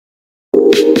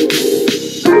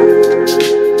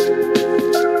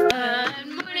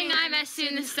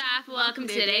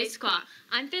today's squad.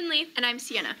 I'm Finley. And I'm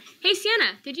Sienna. Hey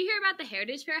Sienna, did you hear about the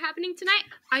Heritage Fair happening tonight?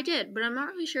 I did, but I'm not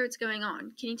really sure what's going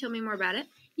on. Can you tell me more about it?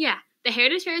 Yeah, the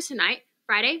Heritage Fair is tonight,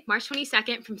 Friday, March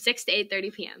 22nd from 6 to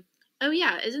 8:30 p.m. Oh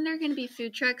yeah, isn't there going to be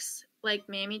food trucks like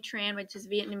Mammy Tran, which is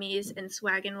Vietnamese, and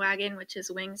Swagin' Wagon, which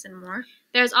is wings and more?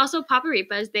 There's also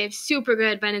Paparipas. They have super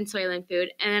good Venezuelan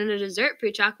food, and then a dessert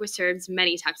food truck which serves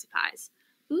many types of pies.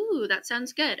 Ooh, that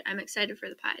sounds good. I'm excited for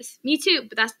the pies. Me too,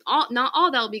 but that's not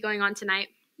all that will be going on tonight.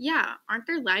 Yeah, aren't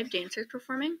there live dancers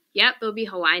performing? Yep, there'll be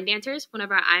Hawaiian dancers, one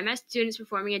of our IMS students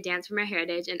performing a dance from our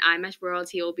heritage, and IMS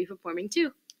royalty will be performing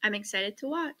too. I'm excited to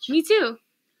watch. Me too.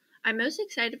 I'm most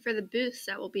excited for the booths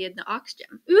that will be in the Aux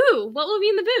Gym. Ooh, what will be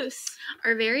in the booths?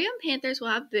 Our very own Panthers will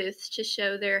have booths to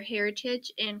show their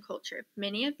heritage and culture.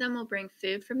 Many of them will bring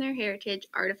food from their heritage,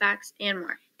 artifacts, and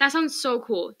more. That sounds so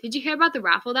cool. Did you hear about the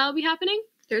raffle that will be happening?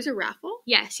 There's a raffle?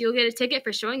 Yes, you'll get a ticket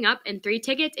for showing up and 3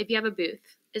 tickets if you have a booth.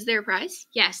 Is there a prize?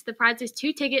 Yes, the prize is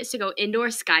 2 tickets to go indoor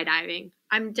skydiving.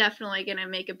 I'm definitely going to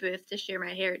make a booth to share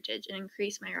my heritage and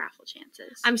increase my raffle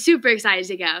chances. I'm super excited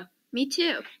to go. Me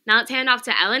too. Now let's hand off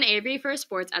to Ellen Avery for a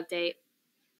sports update.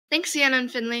 Thanks, Sienna and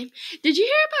Finley. Did you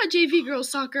hear about JV girls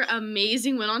soccer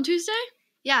amazing win on Tuesday?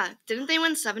 Yeah, didn't they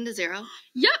win 7-0?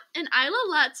 Yep, and Isla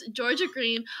Lutz, Georgia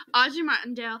Green, Audrey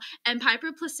Martindale, and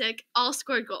Piper Plasick all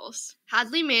scored goals.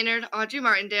 Hadley Maynard, Audrey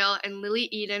Martindale, and Lily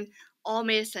Eden all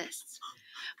made assists.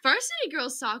 Varsity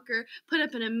girls soccer put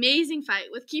up an amazing fight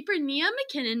with keeper Nia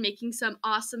McKinnon making some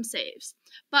awesome saves.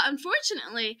 But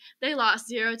unfortunately, they lost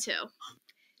 0-2.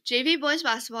 JV boys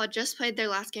basketball just played their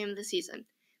last game of the season.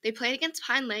 They played against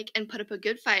Pine Lake and put up a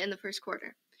good fight in the first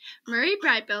quarter. Murray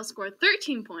Brightbill scored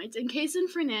 13 points and Kaysen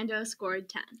Fernando scored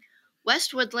 10.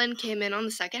 West Woodland came in on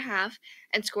the second half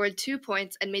and scored 2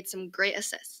 points and made some great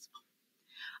assists.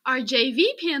 Our JV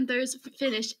Panthers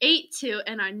finished 8-2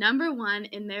 and are number 1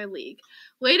 in their league.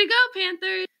 Way to go,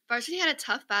 Panthers! Varsity had a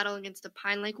tough battle against the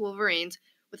Pine Lake Wolverines,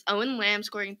 with Owen Lamb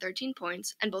scoring 13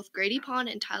 points and both Grady Pond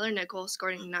and Tyler Nickel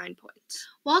scoring 9 points.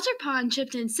 Walter Pond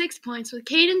chipped in 6 points, with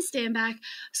Caden Stanback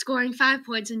scoring 5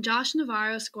 points and Josh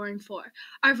Navarro scoring 4.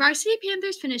 Our Varsity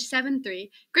Panthers finished 7-3.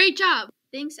 Great job!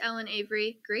 Thanks, Ellen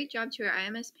Avery. Great job to our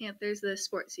IMS Panthers this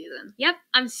sports season. Yep,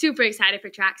 I'm super excited for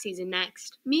track season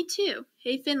next. Me too.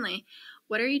 Hey, Finley,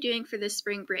 what are you doing for this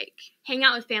spring break? Hang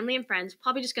out with family and friends,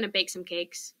 probably just going to bake some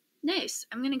cakes. Nice.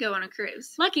 I'm going to go on a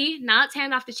cruise. Lucky, now let's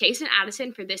hand off to Chase and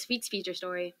Addison for this week's feature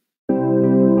story.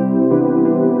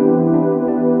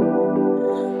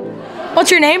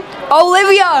 What's your name?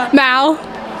 Olivia. Mal.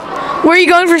 Where are you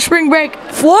going for spring break?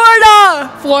 Florida.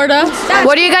 What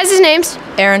are you guys' names?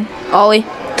 Aaron. Ollie.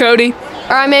 Cody. All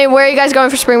right, May, where are you guys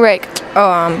going for spring break?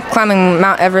 Oh, climbing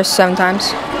Mount Everest 7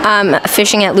 times.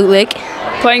 Fishing at Loot Lake.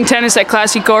 Playing tennis at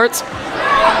Classy Courts.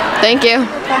 Thank you.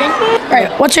 All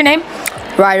right, what's your name?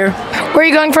 Ryder. Where are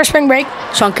you going for spring break?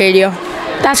 Chuncadia.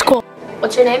 That's cool.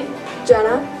 What's your name?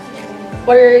 Jenna.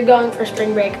 Where are you going for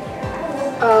spring break?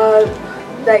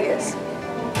 Vegas.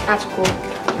 That's cool.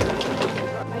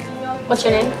 What's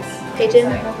your name?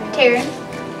 Peyton. Taryn.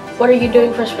 What are you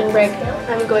doing for spring break?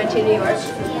 I'm going to New York.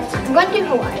 I'm going to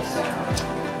Hawaii.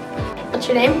 What's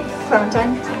your name?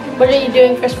 Clementine. What are you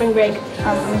doing for spring break?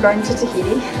 I'm going to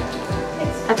Tahiti.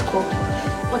 That's cool.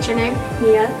 What's your name?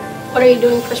 Mia. What are you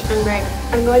doing for spring break?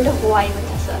 I'm going to Hawaii with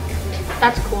Tessa.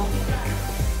 That's cool.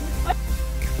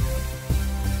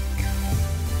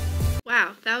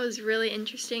 Wow, that was really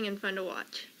interesting and fun to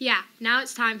watch. Yeah, now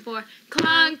it's time for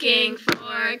Clunking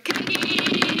for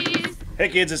Cookies. Hey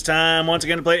kids, it's time once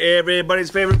again to play everybody's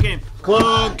favorite game,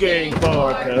 Clunking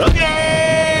for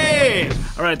Cookies!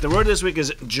 Alright, the word this week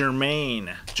is germane.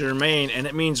 Germane, and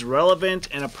it means relevant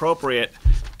and appropriate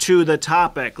to the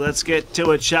topic. Let's get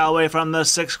to it, shall we, from the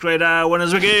 6th grade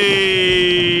winners wiki.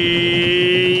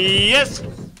 Yes!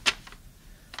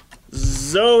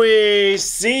 Zoe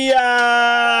Sia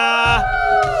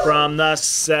from the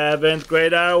 7th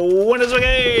grade winners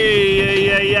wiki.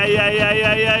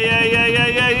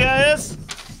 Yes!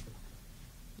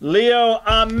 Leo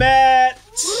Ahmet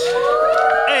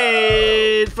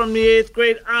Aid from the 8th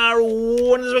grade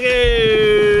winners wiki.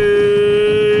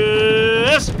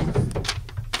 Yes!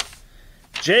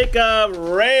 Jacob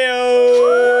Rayo.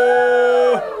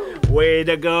 Way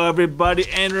to go, everybody.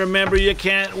 And remember, you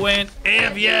can't win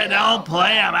if you don't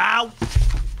play them out.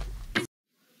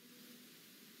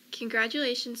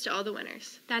 Congratulations to all the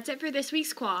winners. That's it for this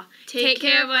week's Squaw. Take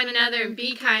care of one another and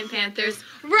be kind, Panthers.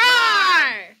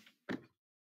 Roar!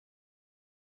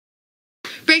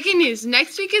 Breaking news.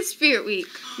 Next week is Spirit Week.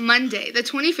 Monday, the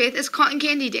 25th, is Cotton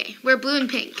Candy Day. Wear blue and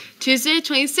pink. Tuesday, the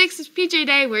 26th is PJ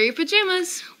Day. Wear your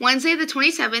pajamas. Wednesday, the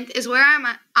 27th, is Wear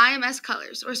IMS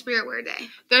Colors, or Spirit Wear Day.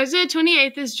 Thursday, the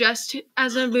 28th, is Dressed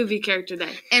as a Movie Character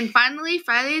Day. And finally,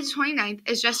 Friday, the 29th,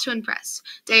 is Dress to Impress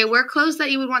Day. Wear clothes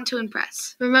that you would want to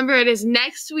impress. Remember, it is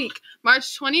next week,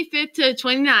 March 25th to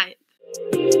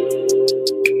 29th.